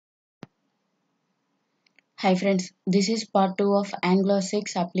Hi friends, this is part 2 of Angular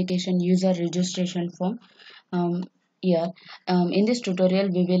 6 application user registration form. Um, here, in this tutorial,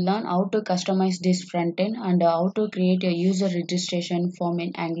 we will learn how to customize this front end and how to create a user registration form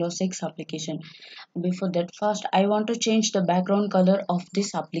in Angular 6 application. Before that, first I want to change the background color of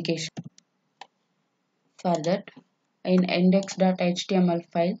this application. For that, in index.html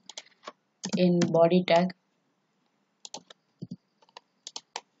file, in body tag,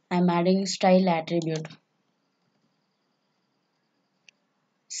 I am adding style attribute.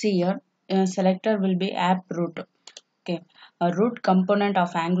 See here, selector will be app root. Okay, a root component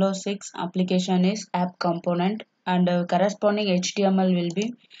of Angular 6 application is app component and corresponding HTML will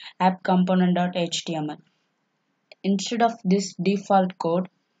be app component.html. Instead of this default code,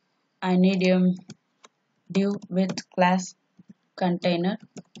 I need a div with class container.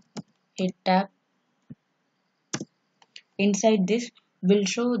 Hit tab. Inside this will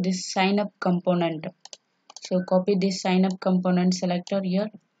show this sign up component. So copy this sign up component selector here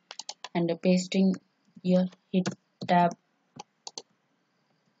and pasting here. Hit tab.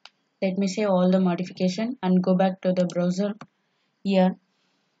 Let me save all the modification and go back to the browser. Here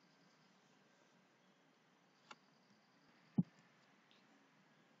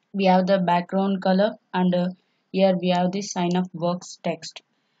we have the background color and here we have the sign up works text.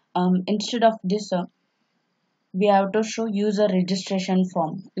 Instead of this, we have to show user registration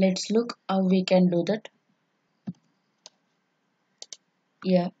form. Let's look how we can do that.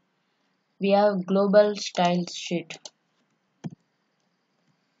 Here we have global styles sheet.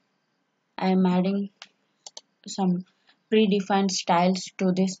 I am adding some predefined styles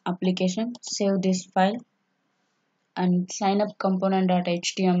to this application. Save this file and sign up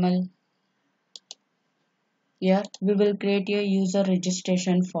component.html. Here we will create a user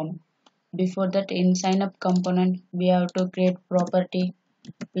registration form. Before that, in sign up component we have to create property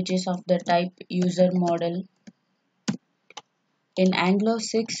which is of the type user model. In Angular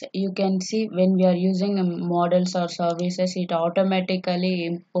 6 you can see when we are using models or services, it automatically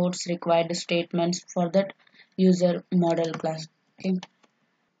imports required statements for that user model class. Okay.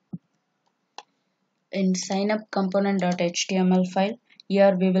 In sign up component.html file,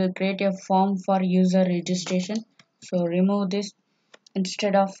 here we will create a form for user registration. So remove this.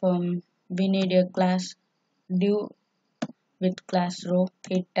 Instead of we need a class div with class row.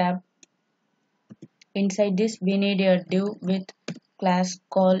 Hit tab. Inside this we need a div with class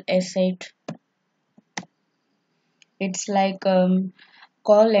call s8. It's like call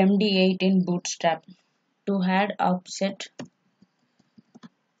md8 in bootstrap. To add offset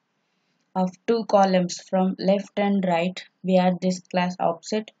of two columns from left and right, we add this class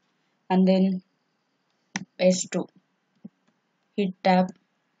offset and then s2. Hit tab.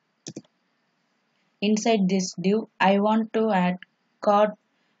 Inside this div I want to add CRUD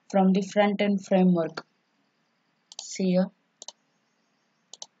from the front end framework. See here,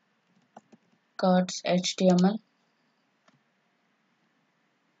 CRUD's HTML.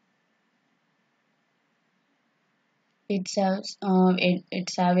 It's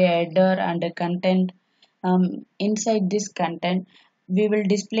have a header and a content. Inside this content we will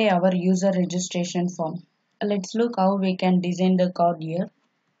display our user registration form. Let's look how we can design the code here.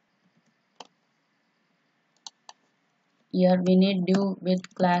 Here we need div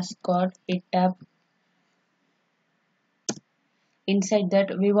with class code. Hit tab. Inside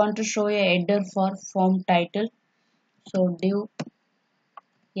that we want to show a header for form title. So div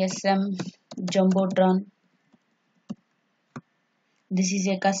sm jumbotron. This is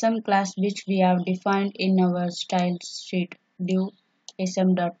a custom class which we have defined in our styles sheet. Div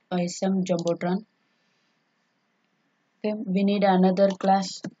sm jumbotron. Okay, we need another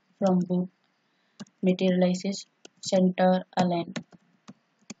class from boot. Materializes center align.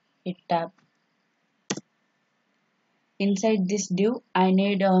 Hit tab. Inside this div I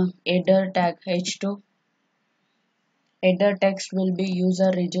need a header tag h2. Header text will be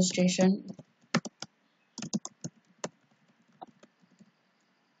user registration.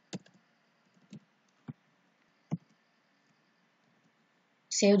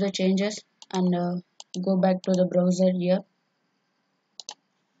 Save the changes and go back to the browser here.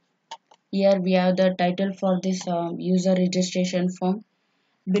 Here we have the title for this user registration form.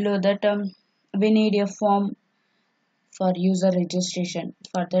 Below that we need a form for user registration.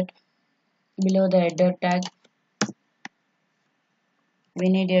 For that, below the header tag we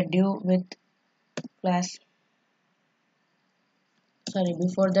need a div with class.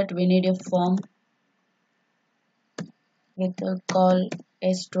 Before that we need a form with a call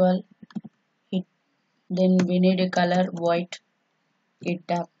s12. Hit. Then we need a color white. Hit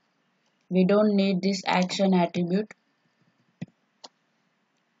tab. We don't need this action attribute.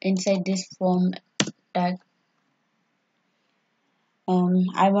 Inside this form tag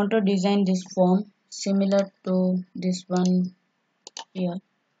I want to design this form similar to this one here.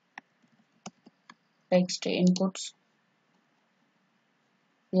 Text inputs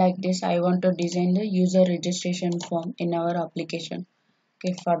like this. I want to design the user registration form in our application.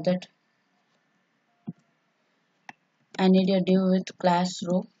 Okay, for that I need a div with class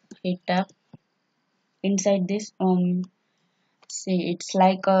row. Hit tab. Inside this see it's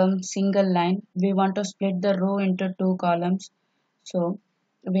like a single line. We want to split the row into two columns. So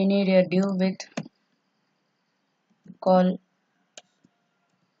we need a div with call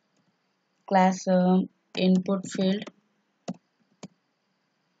class input field,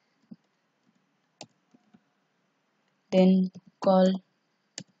 then call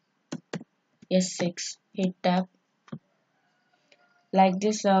S6. Hit tab. Like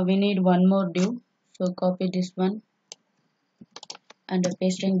this we need one more div. So copy this one and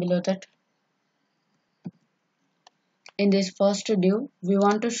pasting below that. In this first div, we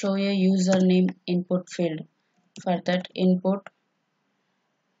want to show a username input field. For that input,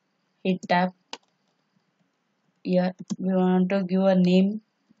 hit tab. Here we want to give a name.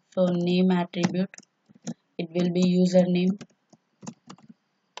 So name attribute, it will be username.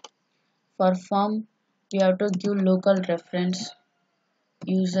 For form, we have to give local reference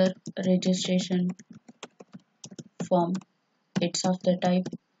user registration form. It's of the type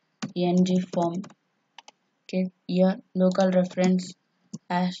ng form. Okay, here local reference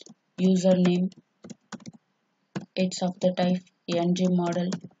as username. It's of the type ng model.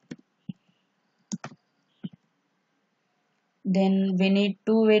 Then we need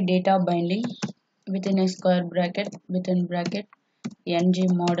two-way data binding within a square bracket within bracket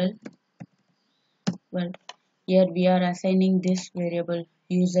ng model. Well, here we are assigning this variable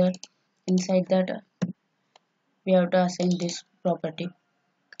user. Inside that we have to assign this property.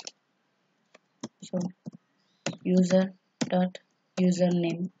 So user dot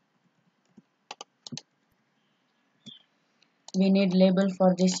username. We need label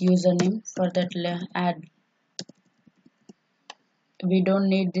for this username. For that add. We don't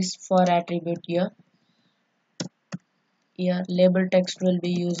need this for attribute here. Here label text will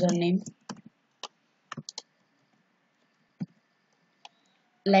be username.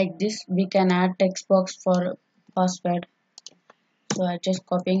 Like this we can add text box for password. So I just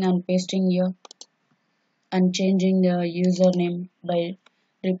copying and pasting here and changing the username by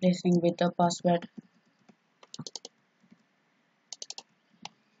replacing with the password.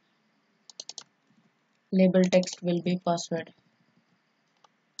 Label text will be password.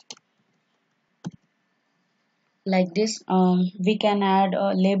 Like this we can add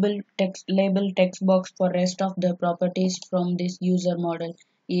a label text box for rest of the properties from this user model.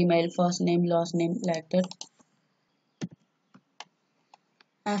 Email, first name, last name, like that.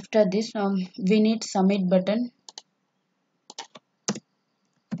 After this we need submit button.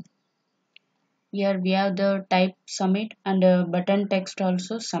 Here we have the type submit and button text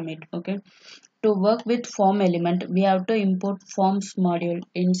also submit. Okay, to work with form element we have to import forms module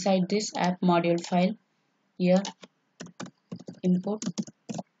inside this app module file. Here import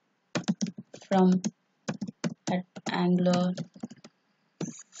from at Angular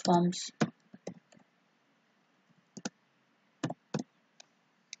forms.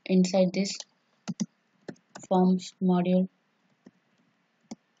 Inside this forms module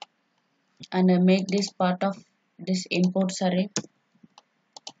and make this part of this imports array.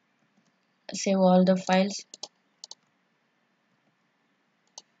 Save all the files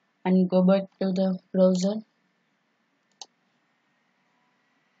and go back to the browser.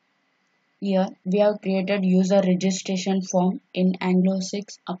 Here we have created user registration form in Angular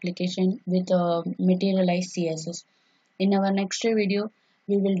 6 application with Materialize.CSS. In our next video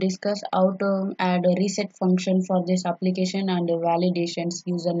we will discuss how to add a reset function for this application and validations,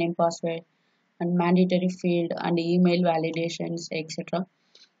 username, password and mandatory field and email validations, etc.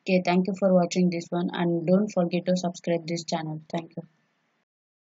 Okay, thank you for watching this one and don't forget to subscribe this channel. Thank you.